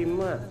จีนยิ้ม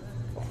อ่ะ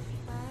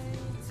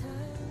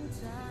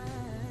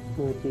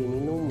มือจีน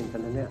นี่นุ่มเหมือนกั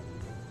นนะเนี่ย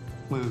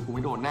มือกูไ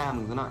ม่โดนหน้า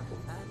มึงซะหน่อย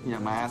อย่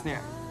ามาสเนี่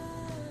ย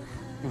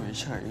อยู่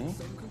เฉย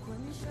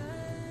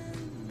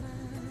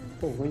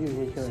ผมก็อยู่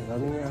เฉยๆแล้ว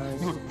นี่ไง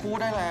ๆหยุดพูด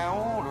ได้แล้ว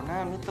เดี๋ยวหน้า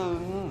มันไม่ตึ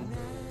ง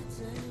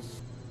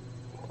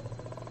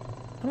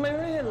ทำไมไ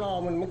ม่เห็นหล่อ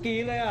เหมือนเมื่อกี้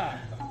เลยอ่ะ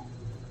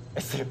ไ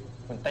อ้สิบ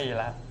มันตี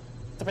แล้ว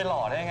จะไปหล่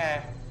อได้ไง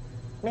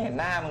ไม่เห็น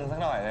หน้ามึงสัก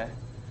หน่อยเลย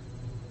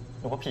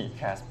หรือว่าผีแ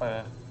คสเปอ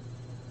ร์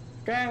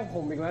แกล้งผ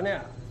มอีกแล้วเนี่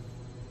ย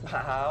เป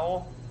ล่า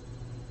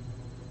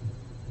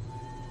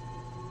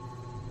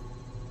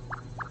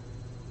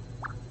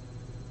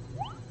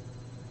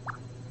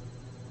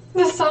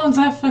The sound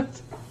effect.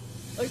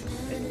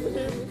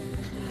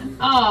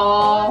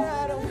 Oh.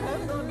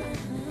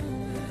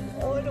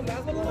 โอ้ยดอกไม้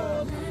ก็ลง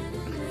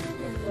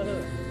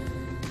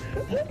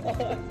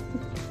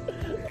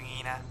อย่าง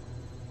นี้นะ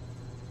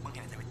มึงเห็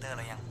นในทวิตเตอร์แ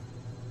ล้วยัง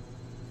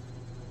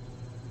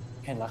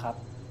เห็นแล้วครับ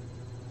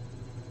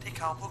ที่เ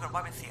ขาพูดกันว่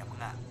าเป็นเสียงมึง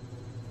อะ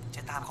เ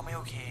จ๊ตามเขาไม่โ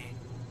อเค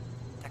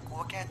แต่กู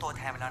ก็แก้ตัวแ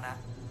ทนไปแล้วนะ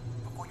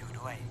เพราะกูอยู่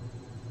ด้วย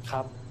ค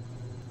รับ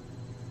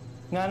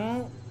งั้น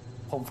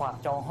ผมฝาก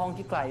จองห้อง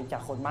ที่ไกลจา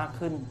กคนมาก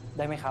ขึ้นไ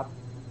ด้ไหมครับ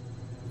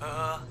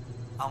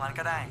เอางั้น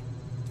ก็ได้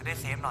จะได้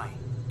เซฟหน่อย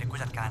เดี๋ยวกู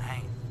จัดการให้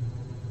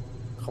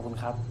ขอบคุณ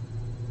ครับ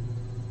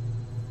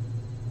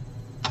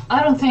I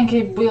don't think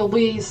it will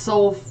be so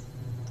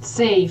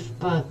safe,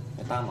 but ไ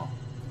อ้ตั้มเหรอ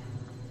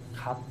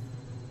ครับ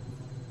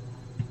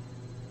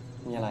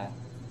มีอะไร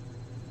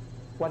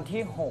วัน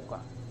ที่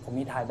 6 ผม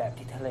มีถ่ายแบบ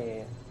ที่ทะเล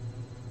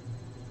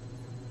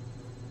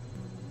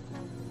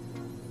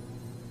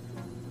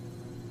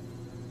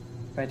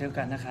ไปเที่ยว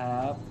กันนะครั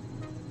บ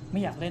ไม่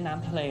อยากเล่นน้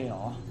ำทะเลหร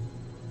อ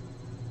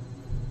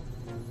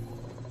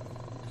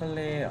ทะเล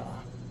เหรอ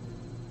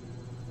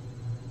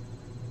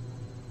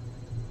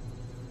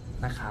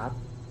นะครับ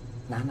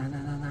น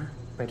ะ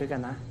ไปด้วยกั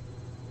นนะ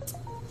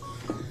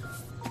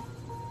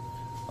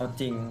เอา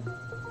จริง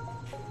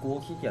กูก็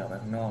ขี้เกียจออกไป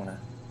ข้างนอกนะ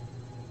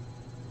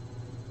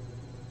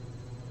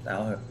แต่เอ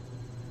าเถอะ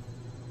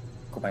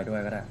กูไปด้ว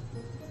ยก็ได้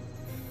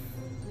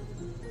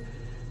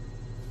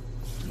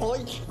โอ๊ย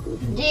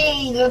yay,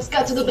 let's go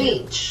to the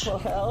beach.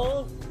 แล้ว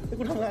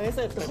กูทำงานให้เส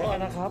ร็จก่อน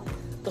นะครับ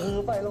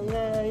ไปแล้วไง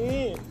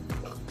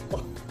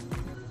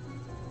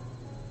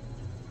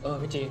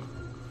พี่จี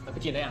แล้ว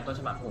พี่จีได้อ่านต้น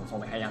ฉบับผมส่ง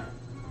ไปให้ยัง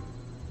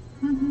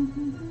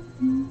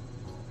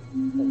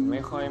ผมไ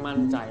ม่ค่อยมั่น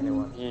ใจเลย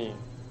ว่ะพี่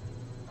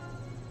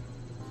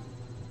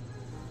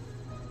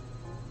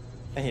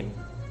ไอหิน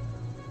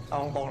เอา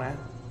ตรงๆนะ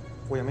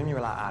กูยังไม่มีเ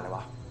วลาอ่านเลยว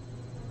ะ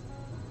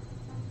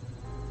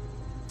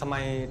ทำไม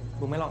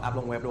มึงไม่ลองอัพ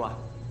ลงเว็บดูอ่ะ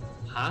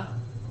ฮะ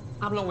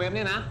อัพลงเว็บเ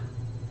นี่ยนะ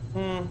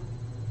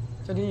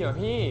จะดีเหรอ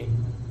พี่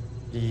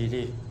ดี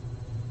ดิ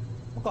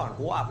เมื่อก่อน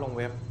กูอัพลงเ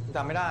ว็บจ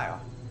ำไม่ได้เหรอ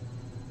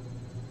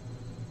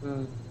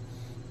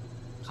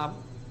ครับ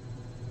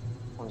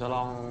ผมจะล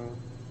อง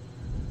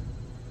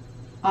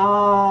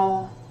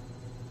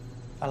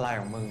อะไร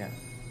ของมึงเนี่ย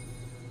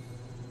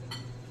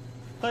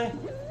เฮ้ย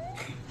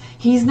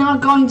He's not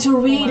going to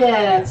read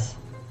it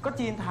ก็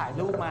จีนถ่าย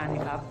รูปมานี่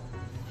ครับ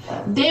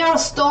Their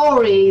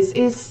stories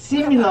is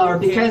similar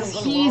because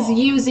he's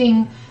using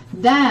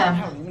แถ them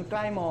วนี้มันใก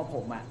ล้มอผ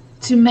มอ่ะ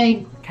to make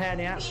แค่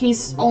เนี้ย his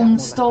own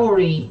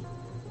story.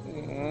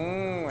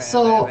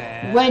 So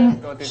when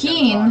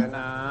Heen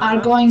are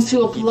going to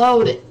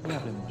upload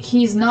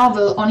his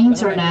novel on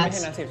internet,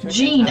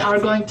 Jean are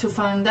going to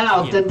find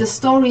out that the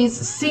story is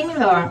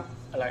similar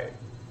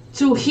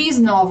to his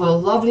novel,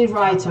 Lovely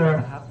Writer.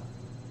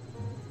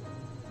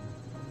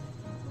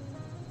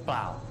 เป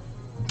ล่า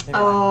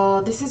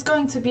This is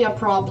going to be a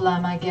problem,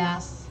 I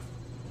guess.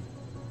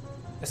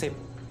 สิบ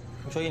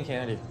ช่วยกินเค้ก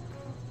หน่อยดิ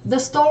The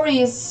story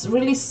is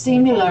really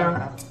similar.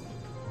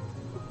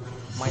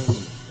 ไม่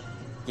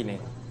กินเอ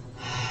ง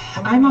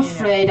I'm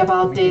afraid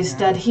about this,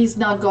 that he's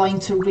not going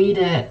to read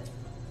it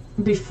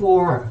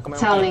before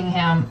telling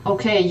him,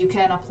 okay, you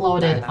can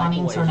upload it on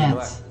internet.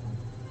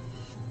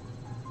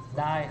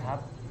 ได้ครับ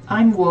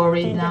I'm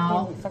worried จีนจะกิน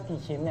now. อีกสักกี่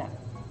ชิ้นเนี่ย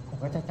ผม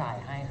ก็จะจ่าย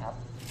ให้ครับ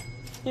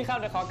พี่ครับ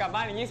เดี๋ยวขอกลับบ้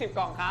านอีก20 ก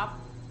ล่องครับ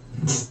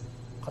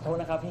ขอโทษ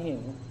นะครับพี่หิน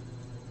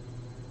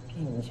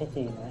ไม่ใช่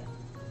จีนนะ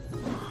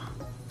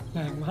แร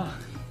งมาก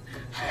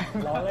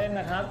ล้อเล่น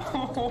นะครับ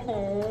โอ้โห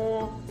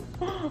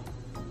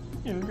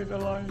หินผิดอะ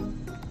ไร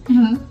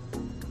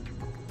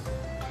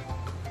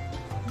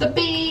The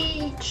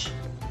beach!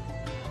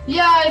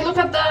 Yeah, look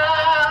at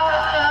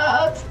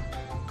that!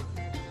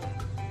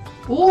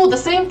 Ooh,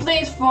 the same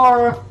place for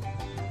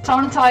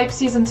Town Type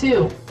Season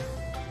 2.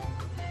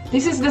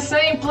 This is the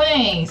same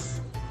place!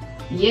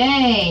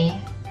 Yay!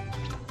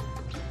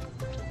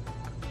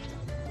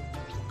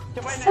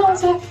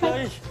 Sounds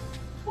epic!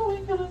 Oh my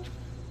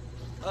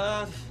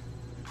god.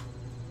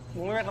 มึ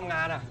งไม่ไปทำง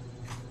านอ่ะ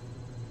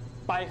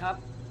ไปครับ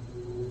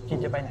จีน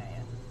จะไปไหนอ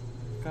ะ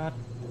ก็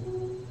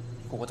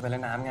กูก็จะไปเล่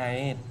นน้ำไง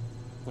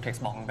กูเท็ก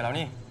ซ์บอกมึงไปแล้ว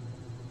นี่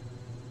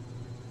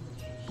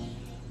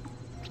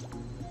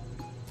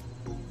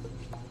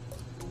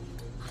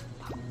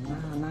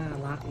น่า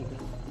รักอีกแล้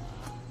ว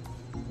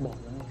บอก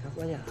แล้วไงครับ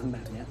ว่าอย่าทำแบ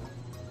บเนี้ย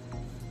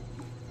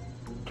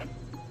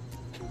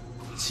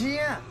เชี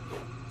ยร์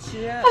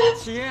Cheer!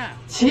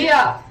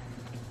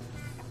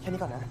 แค่นี้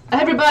ก่อนนะ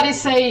Everybody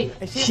say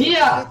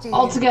cheer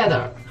all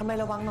together. ทำไม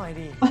ระวังหน่อย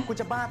ดิ กู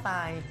จะบ้าต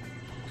าย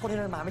คนที่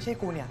เดินมาไม่ใช่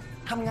กูเนี่ย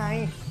ทำไง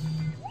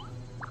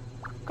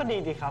ก็ดี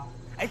ดีครับ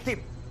ไอ้สิบ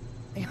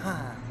ไอ้ห่า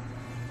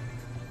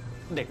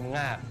เด็กมึง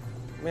อ่ะ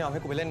ไม่ยอมให้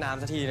กูไปเล่นน้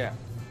ำสักทีเนี่ย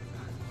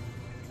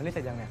แล้วนี่เส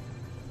ร็จยังเนี่ย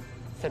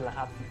เสร็จแล้วค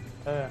รับ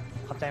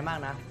ขอบใจมาก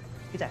นะ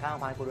พี่จ่ายค่าห้อ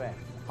งพักให้กูด้วย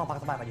ห้องพัก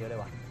สบายกว่าเยอะเลย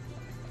ว่ะ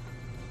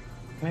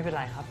ไม่เป็นไ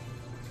รครับ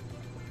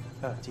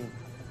จริง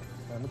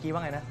เมื่อกี้ว่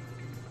าไงนะ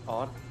อ๋อ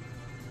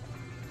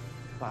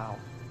เปล่า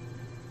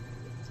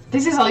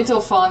This is a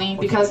little funny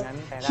because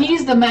he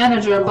is the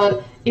manager, but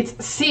it's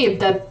Sib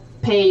that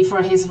pay for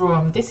his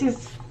room. This is...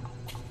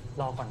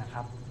 รอก่อนนะค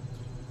รับ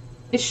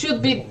It should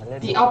be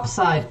the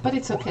upside, but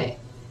it's okay.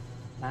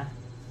 นะ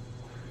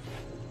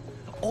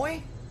โอ๊ย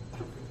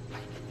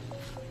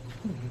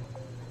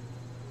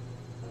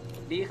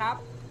ดีครับ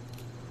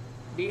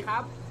ดีครั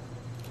บ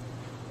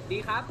ดี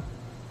ครับ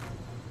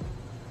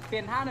เปลี่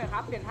ยนท่าหน่อยครั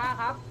บ เปลี่ยนท่า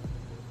ครับ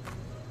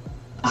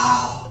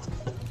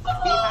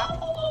ดีครับ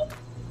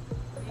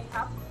ดีค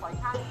รับ ขออีก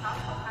ท่านึงครับ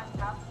ขออีกท่านึง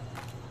ครับ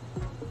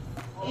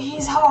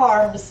His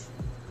arms,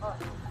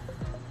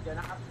 เดี๋ยว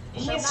นะครับ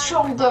his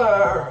shoulder.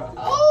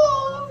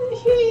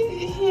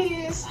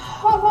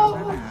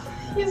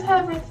 He's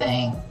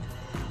everything.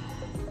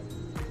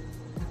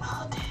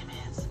 Oh, damn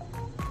it.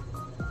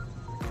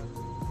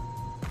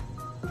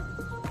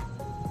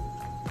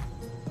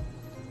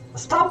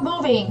 Stop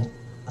moving.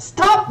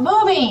 Stop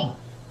moving.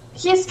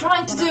 He's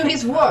trying to do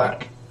his work.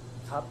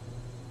 ครับ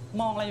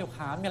มองอะไรอยู่ค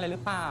รับมีอะไรหรื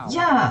อเปล่า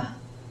Yeah.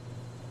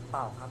 เป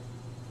ล่าครับ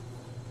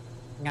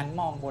งั้น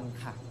มองบน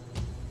ค่ะ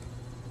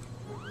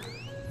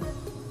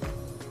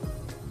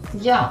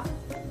Yeah.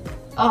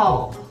 Oh.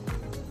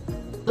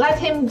 Let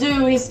him do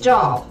his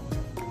job.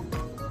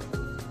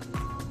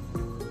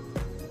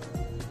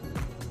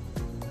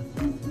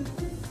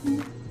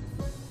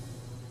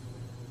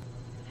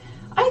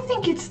 I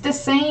think it's the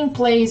same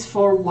place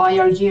for Why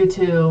Are You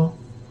Two,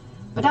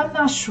 but I'm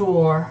not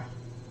sure.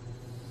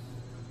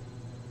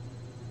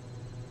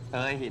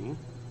 หิน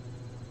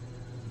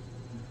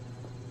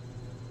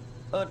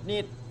นี่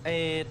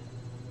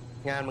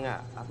งานมึงอ่ะ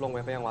อัพลงเ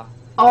ว็บไปยังวะ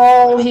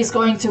Oh, he's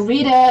going to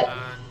read it.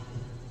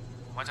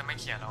 ผมว่าจะไม่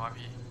เขียนแล้วอ่ะ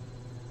พี่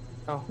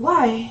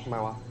Why? ทำไม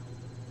วะ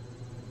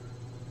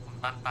ผม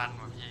ตัน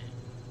ว่ะพี่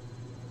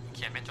เ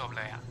ขียนไม่จบเ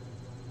ลยอ่ะ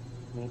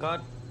มึงก็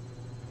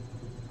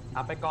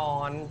อัพไปก่อ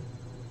น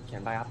เขีย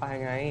นไปอัพไป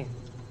ไง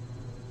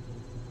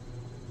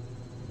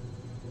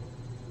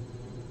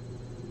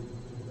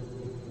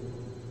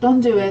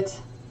Don't do it.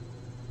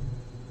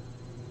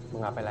 มึ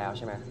งอัพไปแล้วใ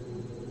ช่ไหม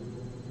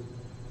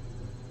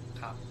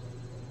ครับ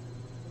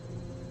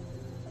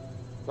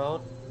แล้ว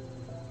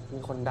มี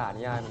คนด่า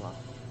นิยายมึงเหรอ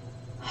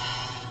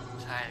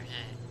ใช่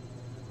พี่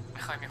ไ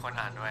ม่ค่อยมีคน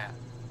อ่านด้วยอ่ะ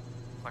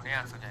คนที่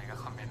อ่านส่วนใหญ่ก็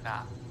คอมเมนต์ด่า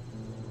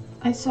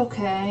It's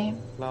okay.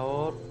 แล้ว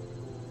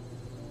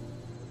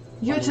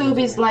YouTube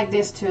is like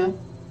this too.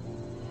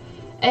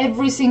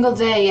 Every single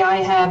day I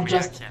have ไม่อย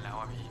าก just เขียนแล้ว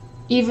อ่ะพี่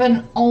even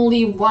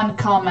only one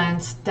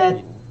comment that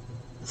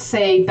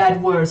say bad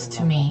words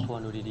to ท me. ว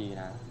นดูดีๆ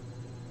นะ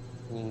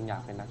ยิงอยา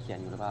กเป็นนักเขียน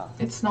อยู่หรือเปล่า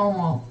It's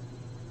normal.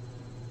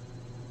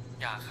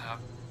 อยากครับ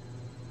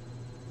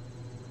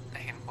แต่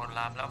เห็นผล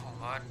ลัพธ์แล้วผม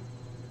ว่า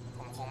ผ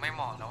มคงไม่เห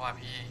มาะแล้วอ่ะ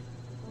พี่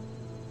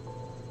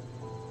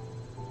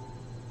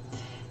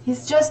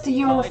It's just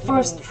your แล้วไอ้ที่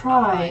first มึง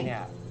try. เนี่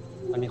ย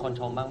มันมีคน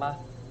ชมบ้างปะ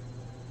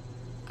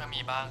ก็มี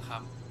บ้างครั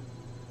บ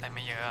แต่ไ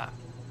ม่เยอะอะ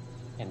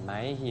เห็นไหม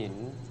หิน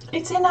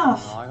It's อย่าง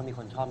enough. น้อยก็มีค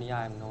นชอบนิยา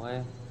ยมึงนะเว้ย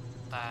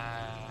แต่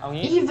เอา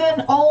งี้ Even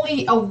only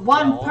a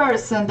one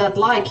person that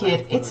like it,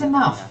 it's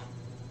enough.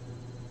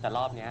 แต่ร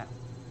อบเนี้ย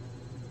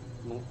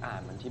มึงอ่าน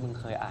เหมือนที่มึง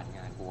เคยอ่านง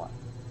านกูอะ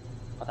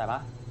เข้าใจปะ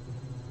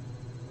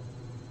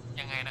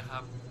ยังไงนะครั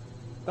บ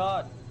ก็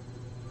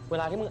เว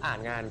ลาที่มึงอ่าน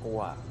งานกู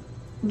อะ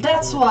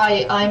That's why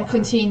I'm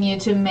continue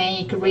to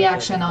make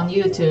reaction on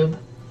YouTube.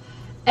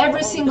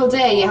 Every single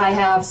day I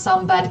have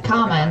some bad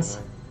comments,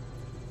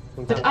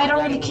 but I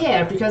don't really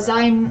care because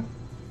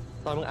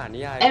ตอนมึงอ่านนิ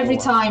ยาย every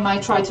time I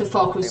try to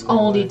focus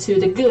only to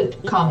the good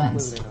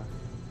comments.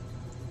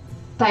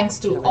 Thanks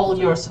to all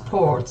your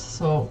support.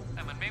 So แ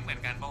ต่มันไม่เหมือน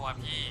กันปะวะ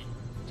พี่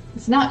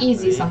it's not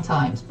easy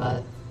sometimes, but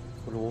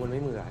กูรู้มันไม่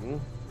เหมือน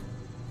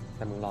แ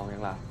ต่มึงลองยั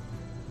งล่ะ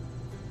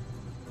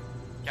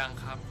ยัง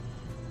ครับ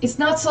it's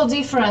not so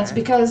different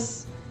because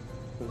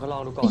มึงก็ลอ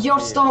งดูก่อน your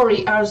story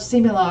are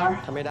similar.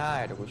 ถ้าไม่ได้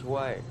เดี๋ยวกูช่ว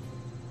ย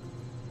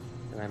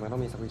ยังไงมันต้อ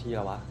งมีสักวิธีแ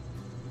ล้ววะ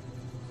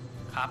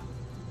ครับ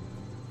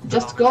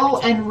Just go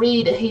and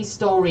read his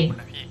story.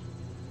 นะพี่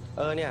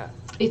เนี่ย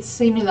It's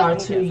similar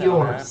to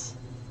yours.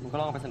 มึงก็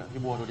ลองไปเสนอ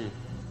พี่บัวดูดิ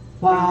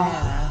Wow.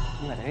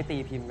 มึงอาจจะได้ตี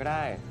พิมพ์ก็ไ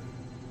ด้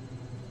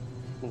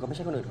มึงก็ไม่ใ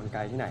ช่คนอื่นคนไก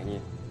ลที่ไหนนี่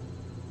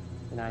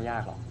ไม่น่ายา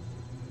กหรอก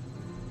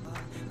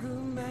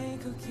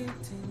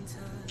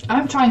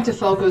I'm trying to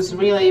focus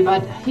really,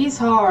 but he's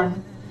hard.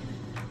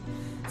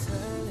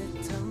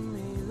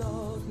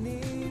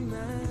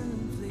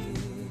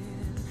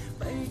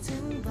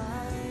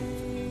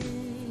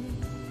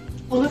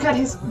 Look at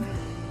his...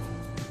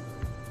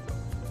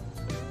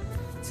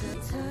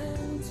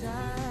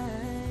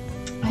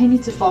 I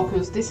need to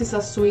focus. This is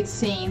a sweet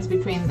scenes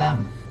between them.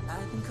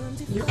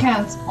 You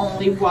can't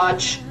only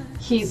watch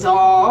his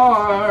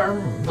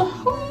arm.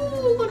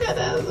 Oh, look at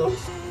that.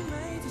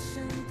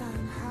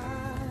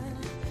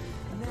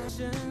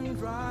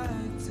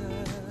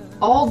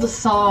 All the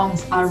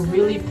songs are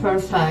really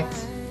perfect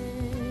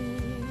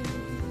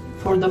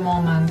for the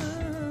moment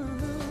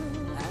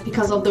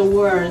because of the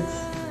words.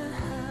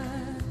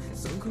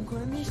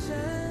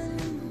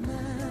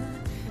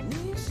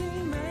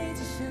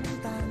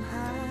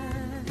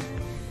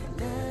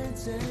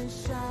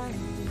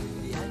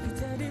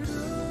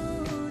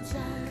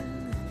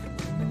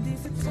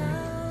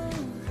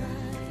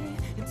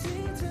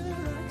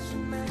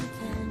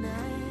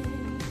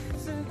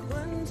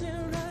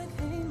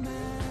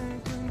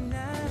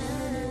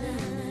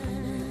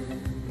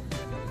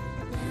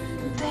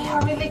 They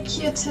are really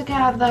cute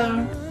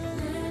together.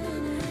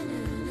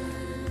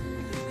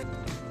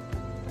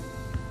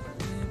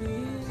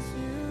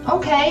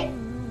 Okay.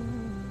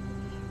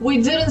 We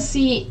didn't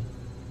see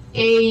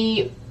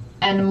A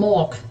and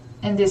Mork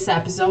in this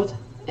episode.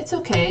 It's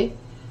okay.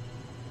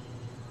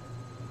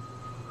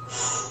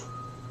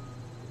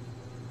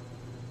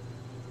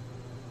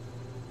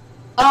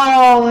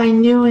 Oh, I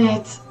knew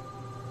it.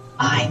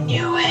 I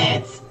knew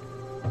it.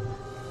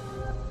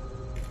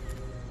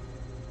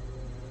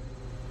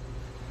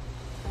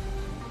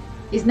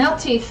 It's not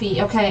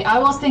Tiffy. Okay, I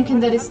was thinking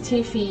that it's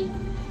Tiffy.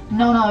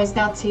 No, no, it's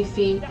not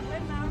Tiffy.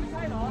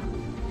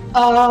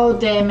 Oh,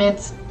 damn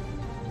it.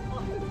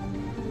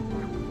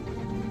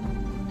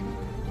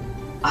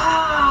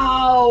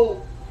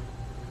 Ow!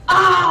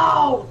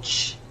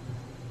 Ouch!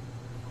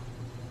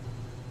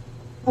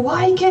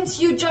 Why can't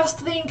you just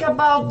think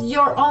about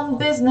your own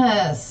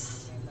business?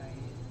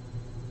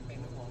 เป็น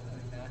ห่วงเล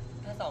ยนะ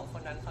ถ้าสองค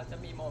นนั้นเขาจะ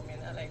มีโมเมน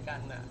ต์อะไรกัน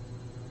น่ะ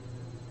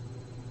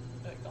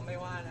ก็ไม่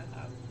ว่านะค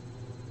รับ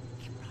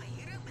ปล่อยใ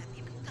ห้เรื่องแบบ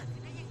นี้มันเกิดขึ้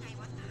นได้ยังไง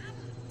วะตั้ม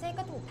เจ๊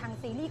ก็ถูกทาง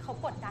ซีรีส์เขา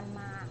กดดัน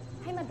มา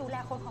ให้มันดูแล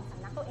คนของส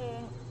ำนักตัวเอ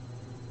ง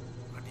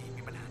พอดี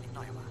มีปัญหานิดห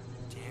น่อยวะ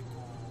เจ๊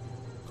กู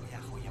เขาอยา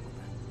กคุยกับมึง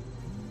นะ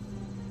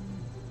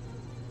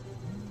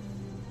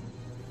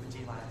คุณ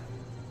จีมา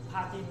พา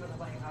จีนมาทำ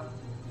ไมครับ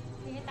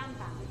ที่ให้ตั้ม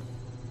สั่ง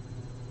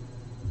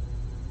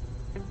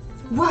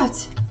What?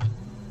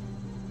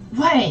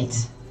 Wait.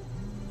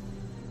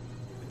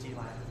 คุณจี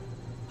มา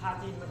พา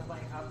จีนมาทำไม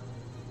ครับ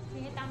ที่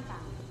ให้ตั้มสั่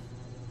ง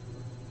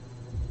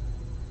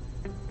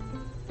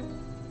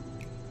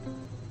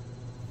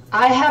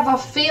I have a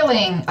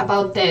feeling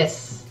about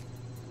this.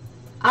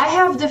 I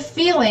have the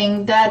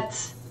feeling that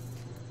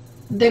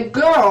the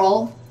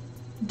girl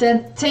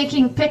that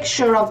taking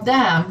picture of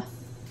them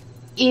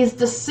is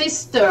the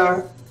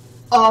sister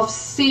of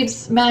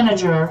Sib's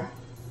manager.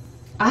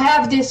 I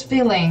have this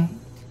feeling.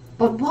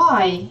 But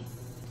why?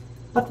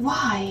 But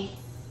why?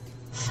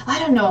 I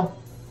don't know.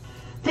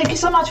 Thank you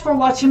so much for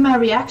watching my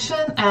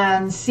reaction,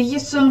 and see you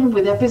soon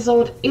with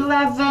episode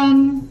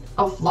 11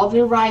 of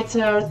Lovely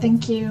Writer.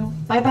 Thank you.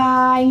 Bye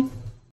bye.